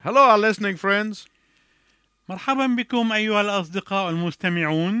Hello, our listening friends. مرحبا بكم أيها الأصدقاء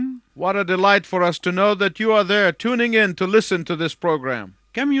المستمعون. What a delight for us to know that you are there tuning in to listen to this program.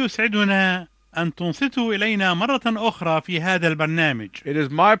 كم يسعدنا أن تنصتوا إلينا مرة أخرى في هذا البرنامج. It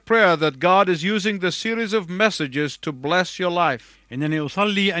is my prayer that God is using this series of messages to bless your life. إنني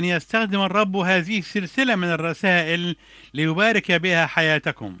أصلي أن يستخدم الرب هذه السلسلة من الرسائل ليبارك بها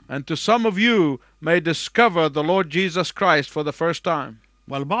حياتكم. And to some of you may discover the Lord Jesus Christ for the first time.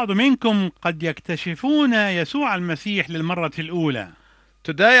 والبعض منكم قد يكتشفون يسوع المسيح للمرة الأولى.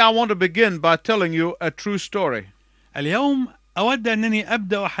 Today I want to begin by telling you a true story. اليوم أود أنني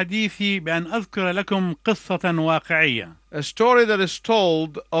أبدأ حديثي بأن أذكر لكم قصة واقعية. A story that is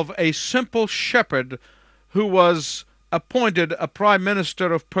told of a simple shepherd who was appointed a prime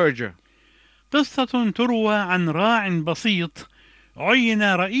minister of Persia. قصة تروى عن راع بسيط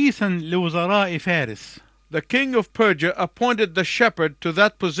عين رئيسا لوزراء فارس. The king of Persia appointed the shepherd to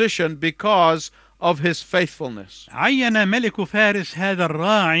that position because of his faithfulness. عين ملك فارس هذا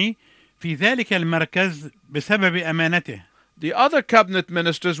الراعي في ذلك المركز بسبب أمانته. The other cabinet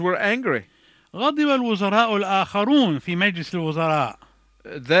ministers were angry. غضب الوزراء الآخرون في مجلس الوزراء.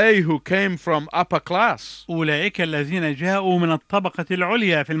 They who came from upper class. أولئك الذين جاءوا من الطبقة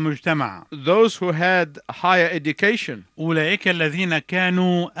العليا في المجتمع. Those who had higher education. أولئك الذين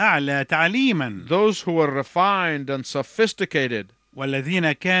كانوا أعلى تعليما. Those who were refined and sophisticated.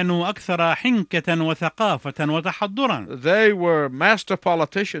 والذين كانوا أكثر حنكة وثقافة وتحضرا. They were master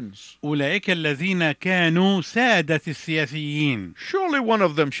politicians. أولئك الذين كانوا سادة السياسيين. Surely one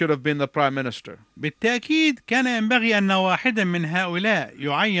of them should have been the prime minister. بالتأكيد كان ينبغي أن واحدا من هؤلاء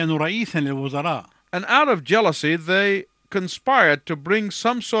يعين رئيسا للوزراء. And out of jealousy they conspired to bring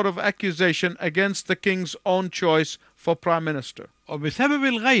some sort of accusation against the king's own choice for prime minister. وبسبب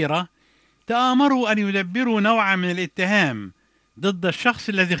الغيرة تآمروا أن يدبروا نوعا من الاتهام ضد الشخص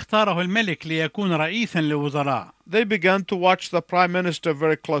الذي اختاره الملك ليكون رئيسا للوزراء. They began to watch the prime minister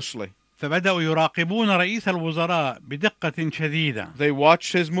very closely. فبدأوا يراقبون رئيس الوزراء بدقة شديدة. They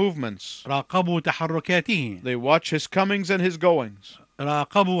watched his movements. راقبوا تحركاته. They watched his comings and his goings.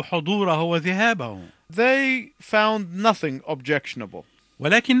 راقبوا حضوره وذهابه. They found nothing objectionable.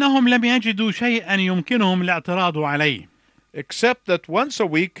 ولكنهم لم يجدوا شيئا يمكنهم الاعتراض عليه. Except that once a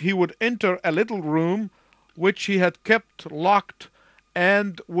week he would enter a little room which he had kept locked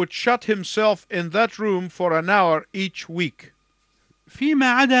and would shut himself in that room for an hour each week. فيما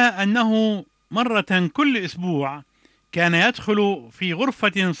عدا أنه مرة كل أسبوع كان يدخل في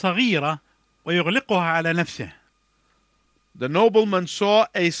غرفة صغيرة ويغلقها على نفسه. The noblemen saw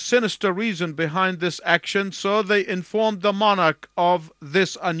a sinister reason behind this action, so they informed the monarch of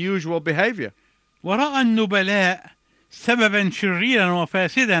this unusual behavior. ورأى النبلاء سببا شريرا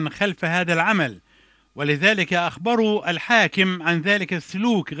وفاسدا خلف هذا العمل، ولذلك أخبروا الحاكم عن ذلك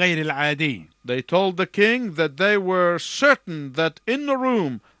السلوك غير العادي. They told the king that they were certain that in the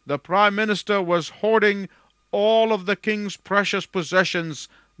room the prime minister was hoarding all of the king's precious possessions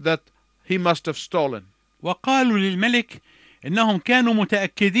that he must have stolen. وقالوا للملك إنهم كانوا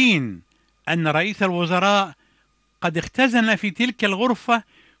متأكدين أن رئيس الوزراء قد اختزن في تلك الغرفة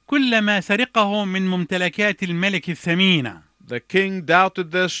كل ما سرقه من ممتلكات الملك الثمينة. The king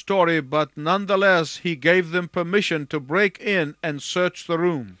doubted their story, but nonetheless he gave them permission to break in and search the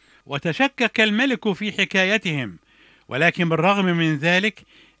room. وتشكك الملك في حكايتهم، ولكن بالرغم من ذلك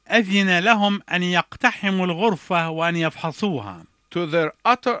أذن لهم أن يقتحموا الغرفة وأن يفحصوها. To their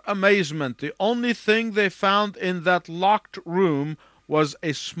utter amazement, the only thing they found in that locked room was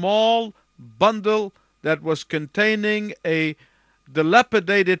a small bundle that was containing a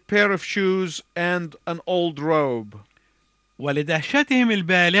dilapidated pair of shoes and an old robe. ولدهشتهم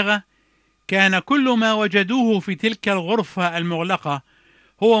البالغة كان كل ما وجدوه في تلك الغرفة المغلقة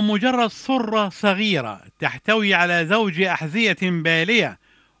هو مجرد صرة صغيرة تحتوي على زوج أحذية بالية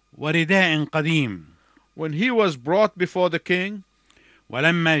ورداء قديم. When he was brought before the king,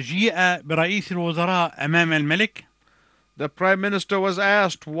 ولما جيء برئيس الوزراء أمام الملك، the prime minister was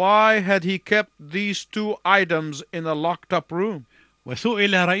asked why had he kept these two items in a locked up room.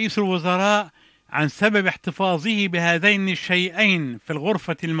 وسئل رئيس الوزراء عن سبب احتفاظه بهذين الشيئين في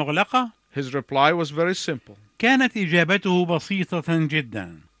الغرفة المغلقة. His reply was very simple. كانت إجابته بسيطة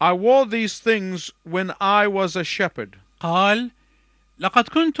جدا. I wore these things when I was a shepherd. قال: لقد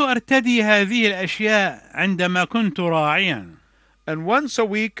كنت أرتدي هذه الأشياء عندما كنت راعيا. And once a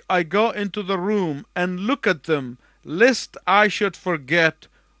week I go into the room and look at them, lest I should forget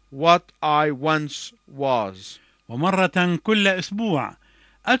what I once was. ومرة كل أسبوع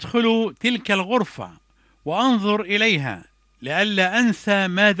أدخل تلك الغرفة وأنظر إليها لئلا أنسى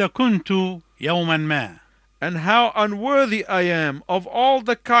ماذا كنت يوما ما. and how unworthy I am of all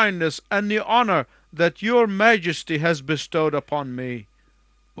the kindness and the honor that your majesty has bestowed upon me.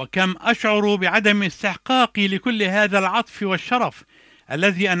 وكم أشعر بعدم استحقاقي لكل هذا العطف والشرف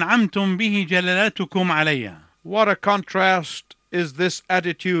الذي أنعمتم به جلالتكم علي. What a contrast is this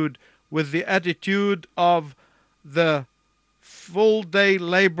attitude with the attitude of the full-day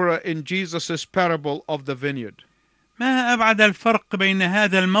laborer in Jesus' parable of the vineyard. ما أبعد الفرق بين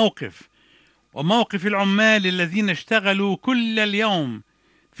هذا الموقف وموقف العمال الذين اشتغلوا كل اليوم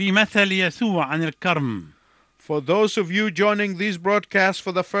في مثل يسوع عن الكرم. For those of you joining these broadcasts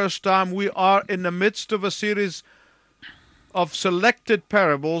for the first time, we are in the midst of a series of selected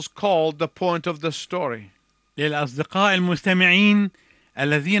parables called The Point of the Story. للأصدقاء المستمعين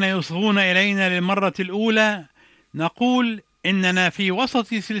الذين يصغون إلينا للمرة الأولى، نقول إننا في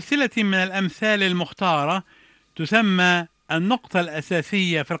وسط سلسلة من الأمثال المختارة تسمى النقطة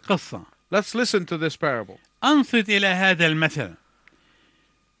الأساسية في القصة. Let's listen to this parable. أنصت إلى هذا المثل.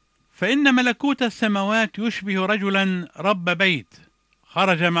 فإن ملكوت السماوات يشبه رجلا رب بيت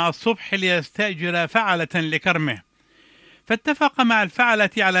خرج مع الصبح ليستأجر فعلة لكرمه، فاتفق مع الفعلة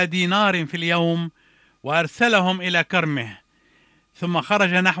على دينار في اليوم وأرسلهم إلى كرمه. ثم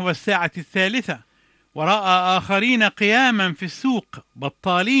خرج نحو الساعة الثالثة ورأى آخرين قياما في السوق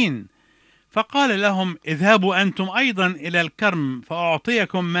بطالين، فقال لهم اذهبوا أنتم أيضا إلى الكرم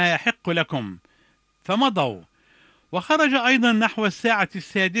فأعطيكم ما يحق لكم. فمضوا. وخرج أيضا نحو الساعة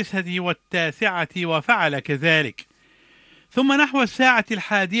السادسة والتاسعة وفعل كذلك. ثم نحو الساعة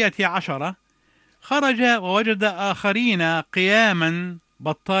 11 خرج ووجد آخرين قياما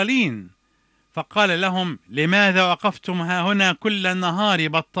بطالين، فقال لهم لماذا وقفتم هنا كل النهار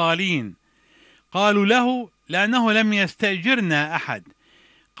بطالين؟ قالوا له لأنه لم يستأجرنا أحد.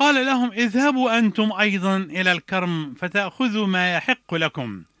 قال لهم اذهبوا أنتم أيضا إلى الكرم فتأخذوا ما يحق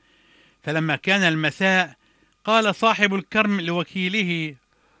لكم. فلما كان المساء قال صاحب الكرم لوكيله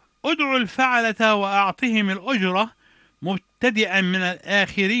ادعوا الفعلة وأعطهم الأجرة مبتدئا من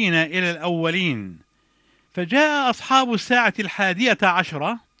الآخرين إلى الأولين. فجاء أصحاب الساعة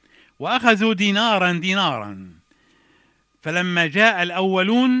 11 وأخذوا دينارا. فلما جاء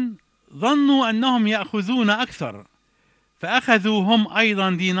الأولون ظنوا أنهم يأخذون أكثر، فأخذوا هم أيضا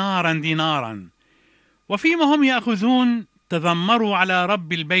دينارا. وفيما هم يأخذون تذمروا على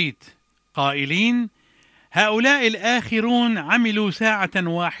رب البيت قائلين هؤلاء الآخرون عملوا ساعة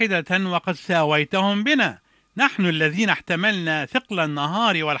واحدة وقد ساويتهم بنا، نحن الذين احتملنا ثقل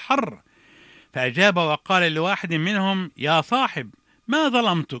النهار والحر. فأجاب وقال لواحد منهم يا صاحب ما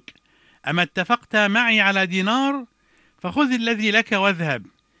ظلمتك، أما اتفقت معي على دينار؟ فخذ الذي لك واذهب،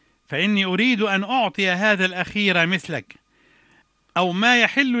 فإني أريد أن أعطي هذا الأخير مثلك. أو ما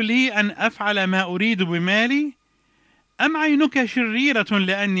يحل لي أن أفعل ما أريد بمالي؟ أم عينك شريرة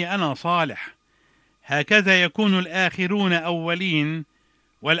لأني أنا صالح؟ هكذا يكون الآخرون أولين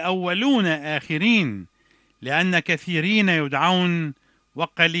والأولون آخرين، لأن كثيرين يدعون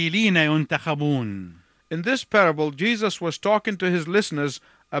وقليلين ينتخبون. In this parable, Jesus was talking to his listeners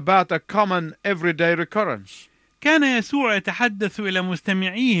about a common everyday recurrence. كان يسوع يتحدث إلى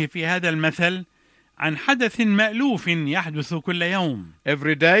مستمعيه في هذا المثل عن حدث مألوف يحدث كل يوم.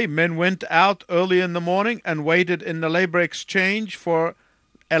 Every day, men went out early in the morning and waited in the labor exchange for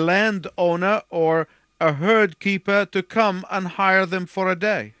a landowner or a herd keeper to come and hire them for a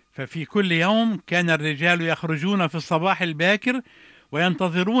day. ففي كل يوم كان الرجال يخرجون في الصباح الباكر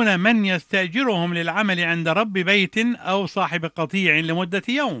وينتظرون من يستأجرهم للعمل عند رب بيت أو صاحب قطيع لمدة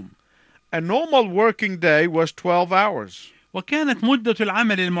يوم. A normal working day was 12 hours. وكانت مدة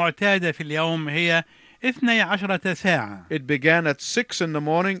العمل المعتادة في اليوم هي 12 ساعة. It began at 6 in the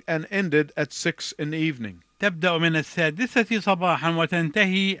morning and ended at 6 in the evening. تبدأ من 6 صباحا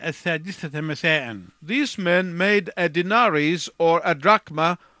وتنتهي 6 مساء. These men made a denarii or a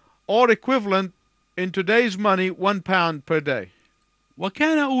drachma, or equivalent in today's money £1 per day.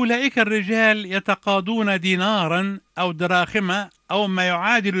 وكان أولئك الرجال يتقاضون دينارا أو دراخم أو ما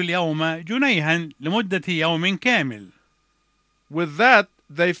يعادل اليوم جنيها لمدة يوم كامل. With that,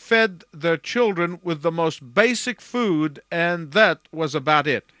 they fed their children with the most basic food, and that was about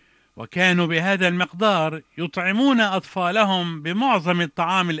it. وكانوا بهذا المقدار يطعمون أطفالهم بمعظم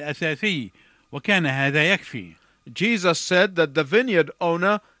الطعام الأساسي، وكان هذا يكفي. Jesus said that the vineyard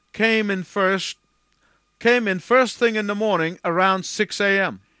owner came in first thing in the morning around 6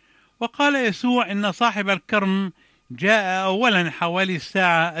 a.m. وقال يسوع إن صاحب الكرم جاء أولا حوالي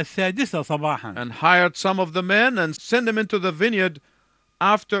الساعة 6 صباحا. and hired some of the men and sent them into the vineyard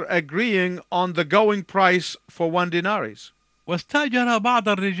after agreeing on the going price for 1 denarii. واستأجر بعض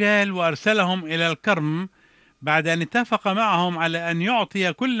الرجال وأرسلهم إلى الكرم بعد أن اتفق معهم على أن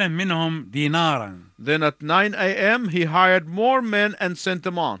يعطي كل منهم دينارا. Then at 9 a.m. he hired more men and sent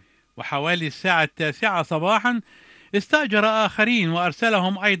them on. وحوالي الساعة 9 صباحا استأجر آخرين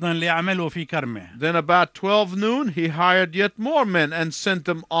وأرسلهم أيضا ليعملوا في كرمه. Then about 12 noon he hired yet more men and sent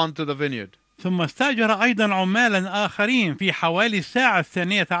them on to the vineyard. ثم استأجر أيضا عمالا آخرين في حوالي الساعة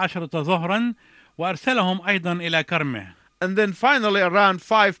 12 ظهرا وأرسلهم أيضا إلى كرمه. And then finally around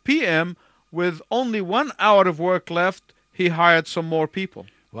 5 p.m. with only 1 hour of work left, he hired some more people.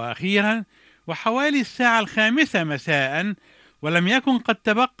 وأخيرا وحوالي الساعة 5 مساء ولم يكن قد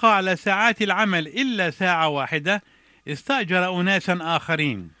تبقى على ساعات العمل إلا ساعة واحدة، استأجر أناسا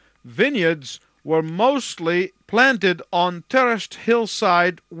آخرين. Vineyards were mostly planted on terraced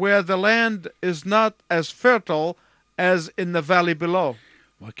hillside where the land is not as fertile as in the valley below.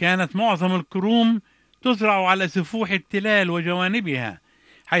 وكانت معظم الكروم تزرع على سفوح التلال وجوانبها،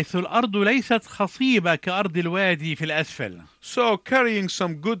 حيث الأرض ليست خصيبة كأرض الوادي في الأسفل. So carrying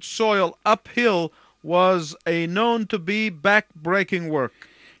some good soil uphill was known to be back-breaking work.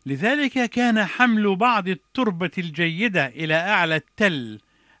 لذلك كان حمل بعض التربة الجيدة إلى أعلى التل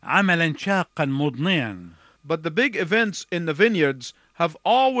عملا شاقا مضنيا. But the big events in the vineyards have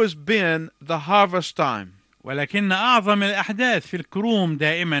always been the harvest time. ولكن أعظم الأحداث في الكروم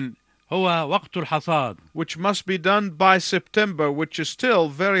دائما هو وقت الحصاد، which must be done by September, which is still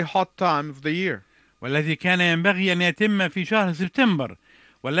very hot time of the year. والذي كان ينبغي أن يتم في شهر سبتمبر،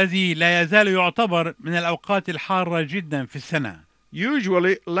 والذي لا يزال يعتبر من الأوقات الحارة جدا في السنة.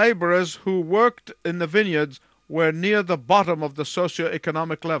 Usually, laborers who worked in the vineyards were near the bottom of the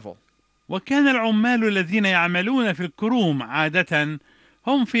socio-economic level. وكان العمال الذين يعملون في الكروم عادة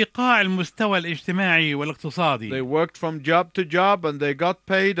هم في قاع المستوى الاجتماعي والاقتصادي. They worked from job to job and they got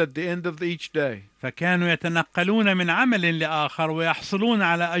paid at the end of each day. فكانوا يتنقلون من عمل لآخر ويحصلون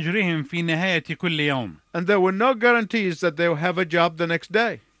على أجرهم في نهاية كل يوم. And there were no guarantees that they would have a job the next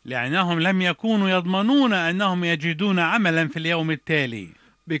day. لأنهم لم يكونوا يضمنون أنهم يجدون عملا في اليوم التالي.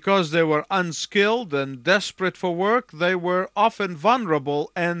 Because they were unskilled and desperate for work, they were often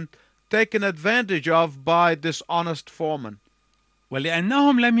vulnerable and taken advantage of by dishonest foremen.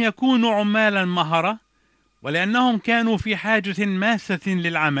 ولأنهم لم يكونوا عمالا مهرة، ولأنهم كانوا في حاجة ماسة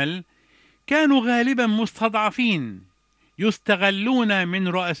للعمل، كانوا غالبا مستضعفين يستغلون من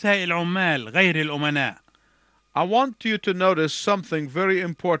رؤساء العمال غير الأمناء. I want you to notice something very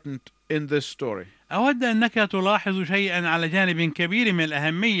important in this story. أود أنك تلاحظ شيئا على جانب كبير من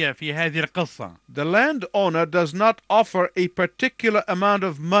الأهمية في هذه القصة. The landowner does not offer a particular amount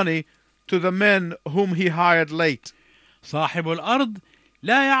of money to the men whom he hired late. صاحب الأرض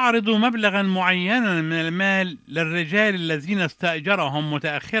لا يعرض مبلغا معينا من المال للرجال الذين استأجرهم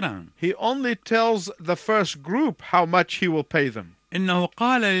متأخرا. He only tells the first group how much he will pay them. إنه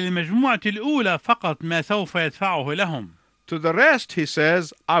قال للمجموعة الأولى فقط ما سوف يدفعه لهم. To the rest he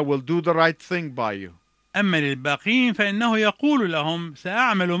says, I will do the right thing by you. أما للباقين فإنه يقول لهم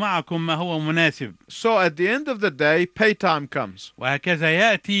سأعمل معكم ما هو مناسب. So at the end of the day, pay time comes. وهكذا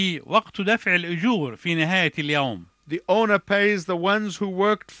يأتي وقت دفع الأجور في نهاية اليوم. The owner pays the ones who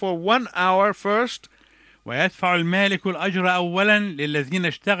worked for 1 hour first. ويدفع المالك الأجر أولا للذين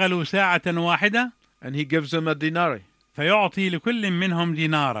اشتغلوا ساعة واحدة. And he gives them a denarii. فيعطي لكل منهم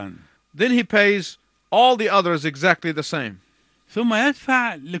دينارا. Then he pays all the others exactly the same. ثم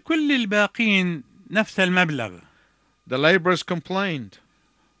يدفع لكل الباقين نفس المبلغ. The laborers complained.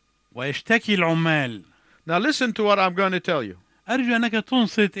 ويشتكي العمال. Now listen to what I'm going to tell you. أرجو أنك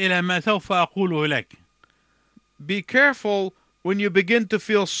تنصت إلى ما سوف أقوله لك. Be careful when you begin to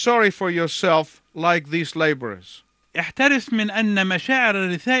feel sorry for yourself like these laborers. احترس من أن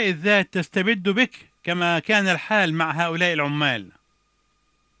مشاعر رثاء الذات تستبد بك كما كان الحال مع هؤلاء العمال.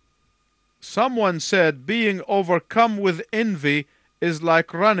 Someone said being overcome with envy is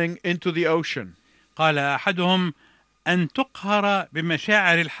like running into the ocean. قال أحدهم أن تقهر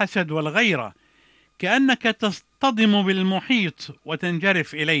بمشاعر الحسد والغيرة كأنك تصطدم بالمحيط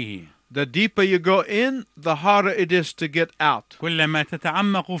وتنجرف إليه. The deeper you go in, the harder it is to get out. كلما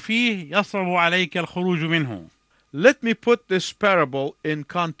تتعمق فيه يصعب عليك الخروج منه. Let me put this parable in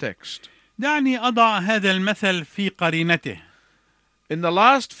context. دعني أضع هذا المثل في قرينته. In the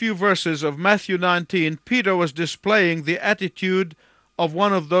last few verses of Matthew 19, Peter was displaying the attitude of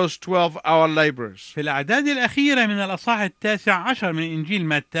one of those 12-hour laborers. في الأعداد الأخيرة من الأصحاح 19 من إنجيل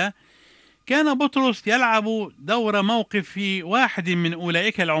متى كان بطرس يلعب دور موقف في واحد من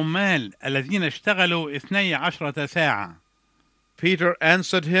أولئك العمال الذين اشتغلوا 12 ساعة. Peter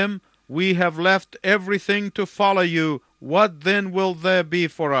answered him, "We have left everything to follow you. What then will there be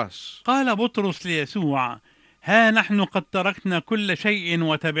for us?" قال بطرس ليسوع: ها نحن قد تركنا كل شيء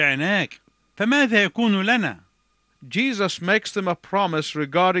وتبعناك، فماذا يكون لنا؟ Jesus makes them a promise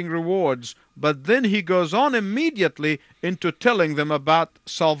regarding rewards, but then he goes on immediately into telling them about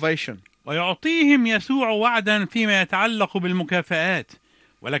salvation. ويعطيهم يسوع وعدا فيما يتعلق بالمكافآت،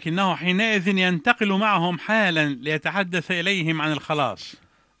 ولكنه حينئذ ينتقل معهم حالا ليتحدث إليهم عن الخلاص.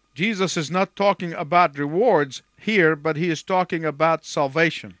 Jesus is not talking about rewards here, but he is talking about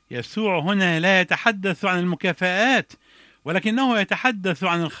salvation. يسوع هنا لا يتحدث عن المكافآت، ولكنه يتحدث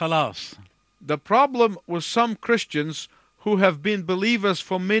عن الخلاص. The problem with some Christians who have been believers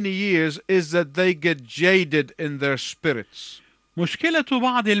for many years is that they get jaded in their spirits. مشكلة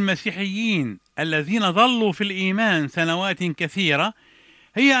بعض المسيحيين الذين ظلوا في الإيمان سنوات كثيرة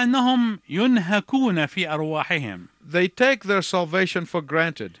هي أنهم ينهكون في أرواحهم. They take their salvation for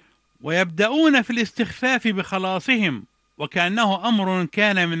granted. ويبدأون في الاستخفاف بخلاصهم وكأنه أمر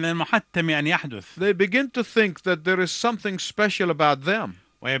كان من المحتم أن يحدث. They begin to think that there is something special about them.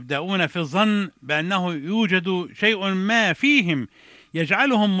 ويبدأون في الظن بأنه يوجد شيء ما فيهم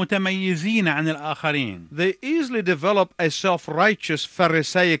يجعلهم متميزين عن الآخرين. They easily develop a self-righteous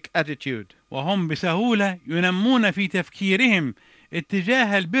Pharisaic attitude. وهم بسهولة ينمون في تفكيرهم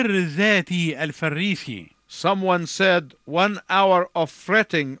اتجاه البر الذاتي الفريسي. Someone said 1 hour of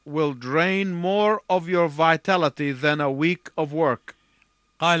fretting will drain more of your vitality than a week of work.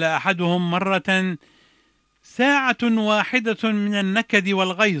 قال أحدهم مرة: ساعة واحدة من النكد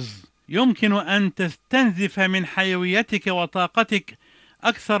والغيظ يمكن أن تستنزف من حيويتك وطاقتك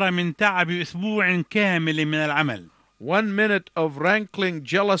أكثر من تعب أسبوع كامل من العمل. 1 minute of rankling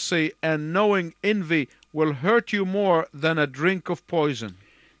jealousy and knowing envy will hurt you more than a drink of poison.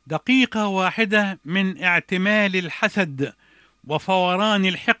 دقيقة واحدة من اعتمال الحسد وفوران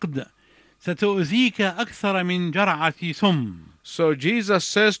الحقد ستؤذيك أكثر من جرعة سم. So Jesus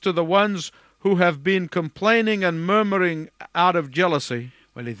says to the ones who have been complaining and murmuring out of jealousy,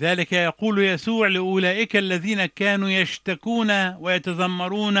 ولذلك يقول يسوع لأولئك الذين كانوا يشتكون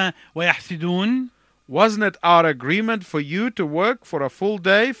ويتذمرون ويحسدون: wasn't it our agreement for you to work for a full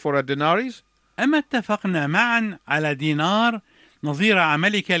day for a denarius? أما اتفقنا معا على دينار نظير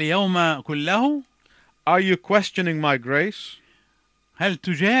عملك اليوم كله؟ Are you questioning my grace? هل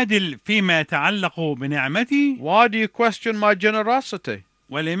تجادل فيما يتعلق بنعمتي؟ Why do you question my generosity?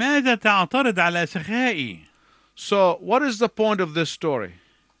 ولماذا تعترض على سخائي؟ So, what is the point of this story?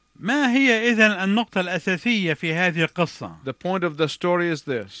 ما هي إذن النقطة الأساسية في هذه القصة؟ The point of the story is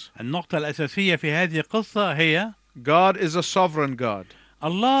this. النقطة الأساسية في هذه القصة هي: God is a sovereign God.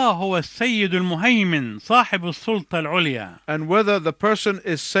 الله هو السيد المهيمن صاحب السلطة العليا. And whether the person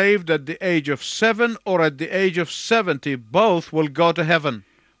is saved at the age of 7 or at the age of 70, both will go to heaven.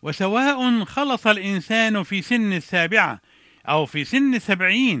 وسواء خلص الإنسان في سن 7 أو في سن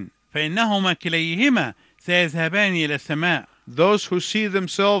 70 فإنهما كليهما سيذهبان إلى السماء. Those who see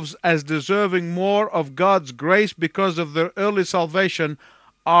themselves as deserving more of God's grace because of their early salvation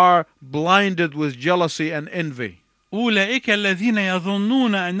are blinded with jealousy and envy. أولئك الذين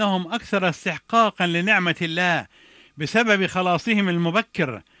يظنون أنهم أكثر استحقاقا لنعمة الله بسبب خلاصهم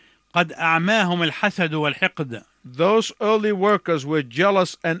المبكر قد أعماهم الحسد والحقد. Those early workers were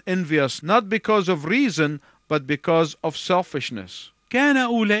jealous and envious, not because of reason, but because of selfishness. كان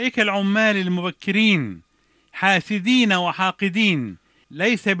أولئك العمال المبكرين حاسدين وحاقدين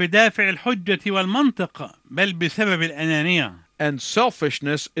ليس بدافع الحجة والمنطق بل بسبب الأنانية. And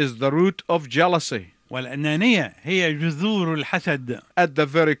selfishness is the root of jealousy. والأنانية هي جذور الحسد. At the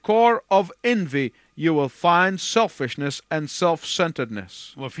very core of envy, you will find selfishness and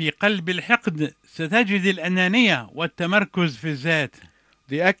self-centeredness. وفي قلب الحقد ستجد الأنانية والتمركز في الذات.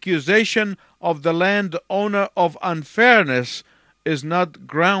 The accusation of the landowner of unfairness is not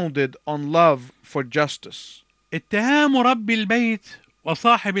grounded on love for justice. اتهام رب البيت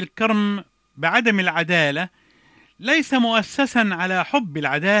وصاحب الكرم بعدم العدالة ليس مؤسسا على حب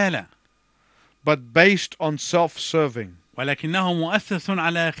العدالة، but based on self-serving. ولكنه مؤسس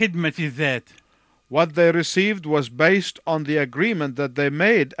على خدمة الذات. What they received was based on the agreement that they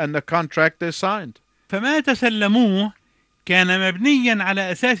made and the contract they signed. فما تسلموه كان مبنيا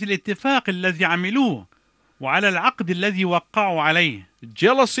على أساس الاتفاق الذي عملوه وعلى العقد الذي وقعوا عليه.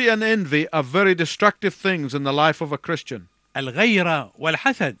 Jealousy and envy are very destructive things in the life of a Christian. الغيرة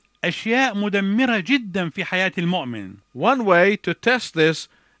والحسد أشياء مدمرة جدا في حياة المؤمن. One way to test this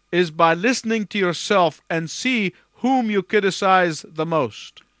is by listening to yourself and see whom you criticize the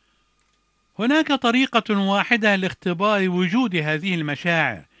most. هناك طريقة واحدة لاختبار وجود هذه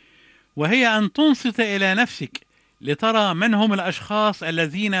المشاعر، وهي أن تنصت إلى نفسك لترى من هم الأشخاص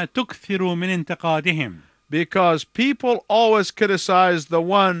الذين تكثر من انتقادهم. Because people always criticize the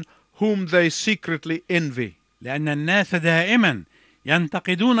one whom they secretly envy. لأن الناس دائما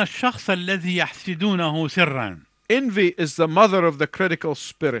ينتقدون الشخص الذي يحسدونه سرا. Envy is the mother of the critical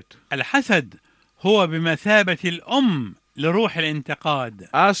spirit. الحسد هو بمثابة الأم لروح الانتقاد.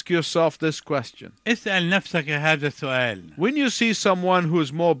 Ask yourself this question. اسأل نفسك هذا السؤال. When you see someone who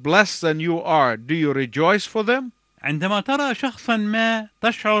is more blessed than you are, do you rejoice for them? عندما ترى شخصا ما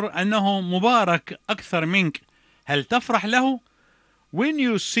تشعر أنه مبارك أكثر منك، هل تفرح له؟ When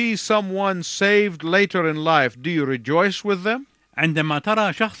you see someone saved later in life, do you rejoice with them? عندما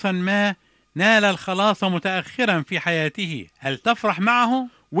ترى شخصا ما نال الخلاص متأخرا في حياته، هل تفرح معه؟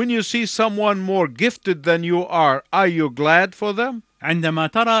 When you see someone more gifted than you are you glad for them? عندما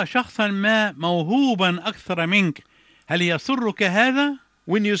ترى شخصا ما موهوبا أكثر منك، هل يسرك هذا؟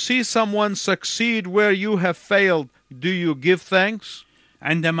 When you see someone succeed where you have failed, do you give thanks?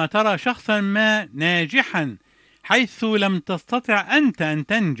 عندما ترى شخصا ما ناجحا حيث لم تستطع أنت أن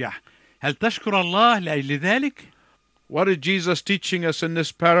تنجح، هل تشكر الله لأجل ذلك؟ What is Jesus teaching us in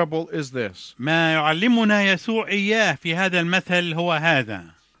this parable is this. ما يعلمنا يسوع إياه في هذا المثل هو هذا.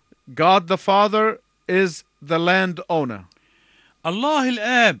 God the Father is the landowner. الله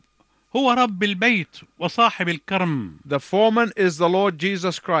الآب هو رب البيت وصاحب الكرم. The foreman is the Lord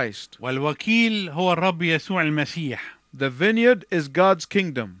Jesus Christ. والوكيل هو الرب يسوع المسيح. The vineyard is God's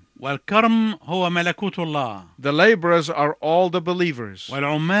kingdom. والكرم هو ملكوت الله. The laborers are all the believers.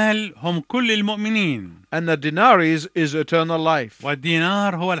 والعمال هم كل المؤمنين. And the denaries is eternal life.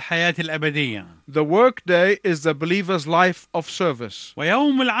 والدينار هو الحياة الأبدية. The workday is the believer's life of service.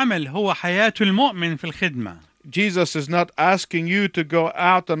 ويوم العمل هو حياة المؤمن في الخدمة. Jesus is not asking you to go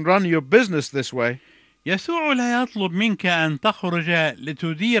out and run your business this way. يسوع لا يطلب منك أن تخرج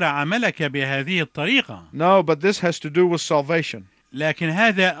لتدير عملك بهذه الطريقة. No, but this has to do with salvation. لكن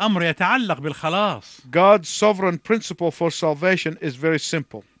هذا أمر يتعلق بالخلاص. God's sovereign principle for salvation is very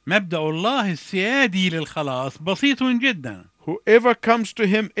simple. مبدأ الله السيادي للخلاص بسيط جدا. Whoever comes to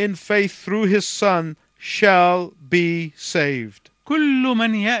him in faith through his Son shall be saved. كل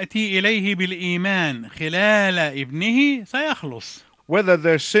من يأتي إليه بالإيمان خلال ابنه سيخلص. Whether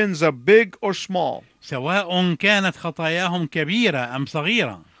their sins are big or small. سواء كانت خطاياهم كبيرة أم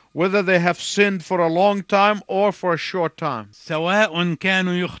صغيرة. Whether they have sinned for a long time or for a short time. سواء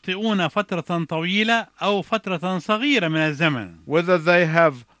كانوا يخطئون فترة طويلة أو فترة صغيرة من الزمن. Whether they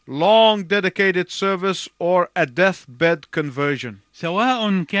have long dedicated service or a deathbed conversion.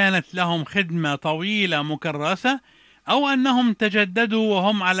 سواء كانت لهم خدمة طويلة مكرسة أو أنهم تجددوا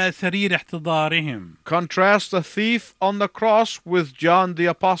وهم على سرير احتضارهم. Contrast the thief on the cross with John the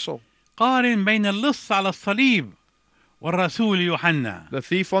Apostle. قارن بين اللص على الصليب والرسول يوحنا. The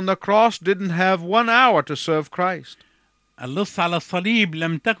thief on the cross didn't have 1 hour to serve Christ. اللص على الصليب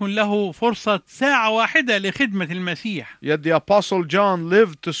لم تكن له فرصة ساعة واحدة لخدمة المسيح. Yet the Apostle John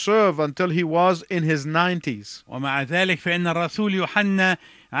lived to serve until he was in his 90s. ومع ذلك فإن الرسول يوحنا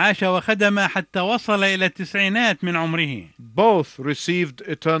عاش وخدم حتى وصل إلى التسعينات من عمره. Both received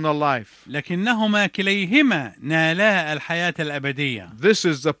eternal life. لكنهما كليهما نالا الحياة الأبدية. This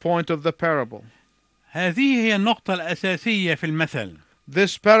is the point of the parable. هذه هي النقطة الأساسية في المثل.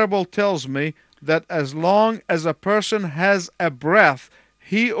 This parable tells me that as long as a person has a breath,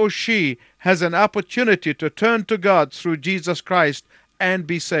 he or she has an opportunity to turn to God through Jesus Christ and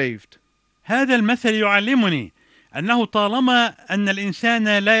be saved. هذا المثل يعلمني أنه طالما أن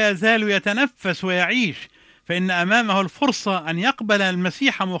الإنسان لا يزال يتنفس ويعيش، فإن أمامه الفرصة أن يقبل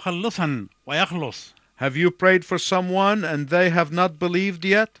المسيح مخلصا ويخلص. Have you prayed for someone and they have not believed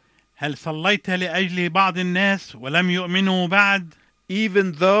yet? هل صليت لأجل بعض الناس ولم يؤمنوا بعد؟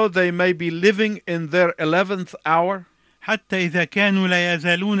 Even though they may be living in their 11th hour? حتى إذا كانوا لا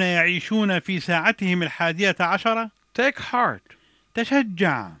يزالون يعيشون في ساعتهم 11. Take heart.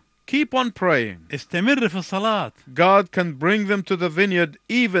 تشجع. Keep on praying. استمر في الصلاة. God can bring them to the vineyard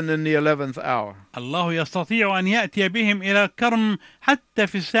even in the 11th hour. الله يستطيع أن يأتي بهم إلى الكرم حتى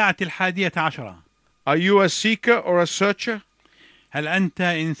في الساعة 11. Are you a seeker or a searcher? هل أنت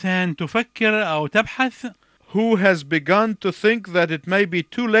إنسان تفكر أو تبحث؟ Who has begun to think that it may be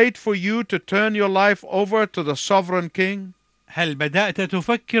too late for you to turn your life over to the sovereign king? هل بدأت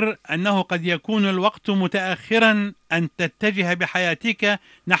تفكر أنه قد يكون الوقت متأخرا أن تتجه بحياتك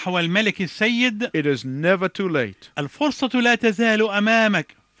نحو الملك السيد؟ It is never too late. الفرصة لا تزال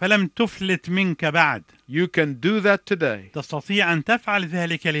أمامك فلم تفلت منك بعد. You can do that today. تستطيع أن تفعل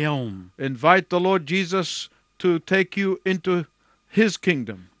ذلك اليوم. Invite the Lord Jesus to take you into his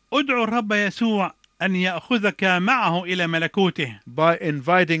kingdom. ادعو الرب يسوع أن يأخذك معه إلى ملكوته by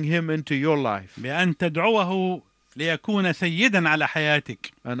inviting him into your life. بأن تدعوه ليكون سيدا على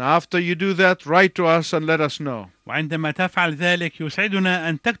حياتك. And after you do that, write to us and let us know. وعندما تفعل ذلك يسعدنا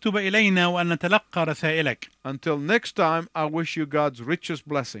أن تكتب إلينا وأن نتلقى رسائلك. Until next time, I wish you God's richest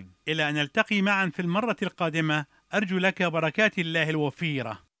blessing. إلى أن نلتقي معا في المرة القادمة، أرجو لك بركات الله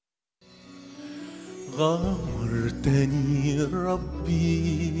الوفيرة. غمرتني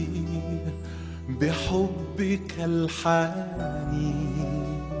ربي بحبك الحاني،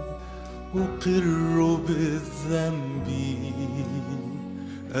 أقر بالذنب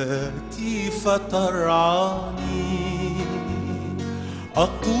آتي فترعاني،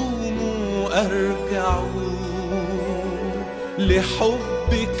 أقوم أرجع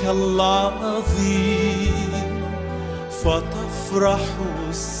لحبك العظيم، فتفرح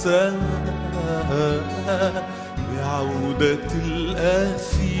السماء بعودة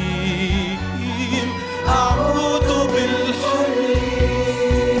الآثيم. أعود بالحب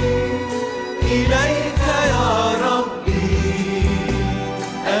إليك يا ربي،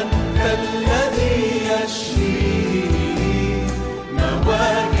 أنت الذي يشفي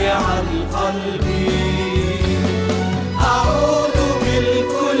مواجع القلب. أعود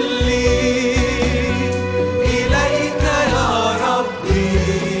بالكل إليك يا ربي،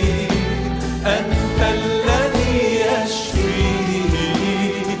 أنت الذي يشفي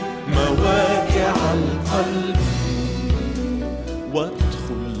مواجع القلب.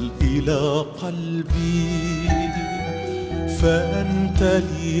 وادخل إلى قلبي فأنت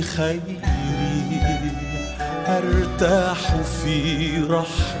لي خيري، أرتاح في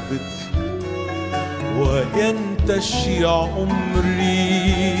رحبك وينتشي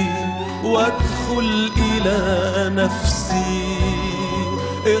عمري. وادخل إلى نفسي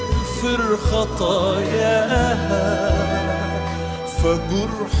اغفر خطاياها،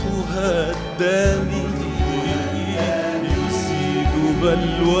 فجرحها الدامي يزيد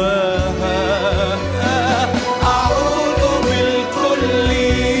بلواها. أعود بالكل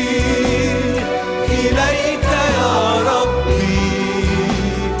إليك يا ربي،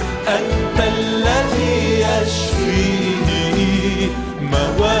 أنت الذي يشفي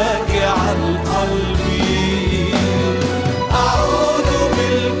مواجع القلب. أعود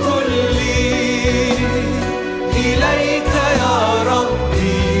بالكل إليك يا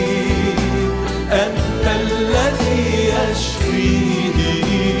ربي، أنت الذي يشفي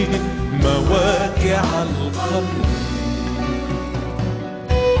مواجع القلب.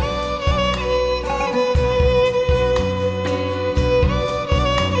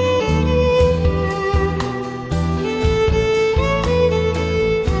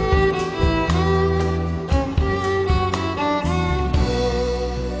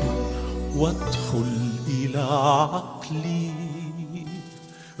 وادخل إلى عقلي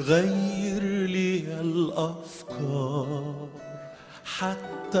غير لي الأفكار،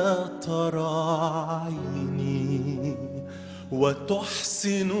 حتى ترى عيني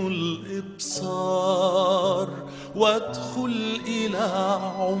وتحسن الإبصار. وادخل إلى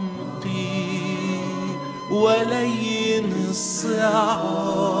عمقي ولين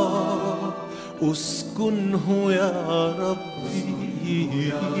الصعاب، أسكنه يا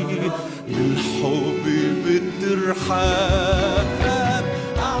ربي بالحب بالترحاب.